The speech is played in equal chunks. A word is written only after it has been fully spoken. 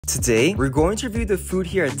Today, we're going to review the food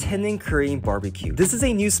here at Neung Korean BBQ. This is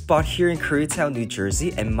a new spot here in Koreatown, New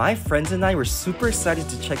Jersey, and my friends and I were super excited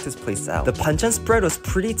to check this place out. The panchan spread was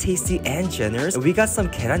pretty tasty and generous, and we got some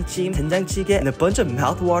계란찜, 된장찌개, and a bunch of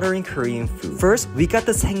mouth-watering Korean food. First, we got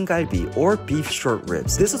the 생갈비, or beef short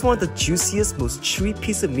ribs. This was one of the juiciest, most chewy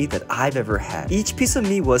piece of meat that I've ever had. Each piece of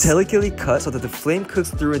meat was delicately cut so that the flame cooks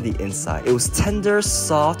through in the inside. It was tender,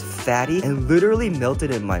 soft, fatty, and literally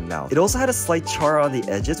melted in my mouth. It also had a slight char on the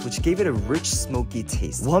edges, which gave it a rich, smoky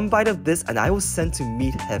taste. One bite of this and I was sent to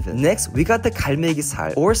meat heaven. Next, we got the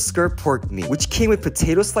갈매기살, or skirt pork meat, which came with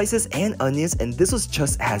potato slices and onions, and this was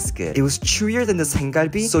just as good. It was chewier than the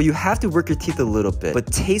생갈비, so you have to work your teeth a little bit, but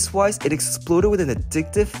taste-wise, it exploded with an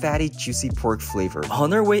addictive, fatty, juicy pork flavor.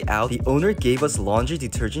 On our way out, the owner gave us laundry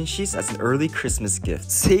detergent sheets as an early Christmas gift.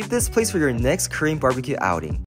 Save this place for your next Korean barbecue outing.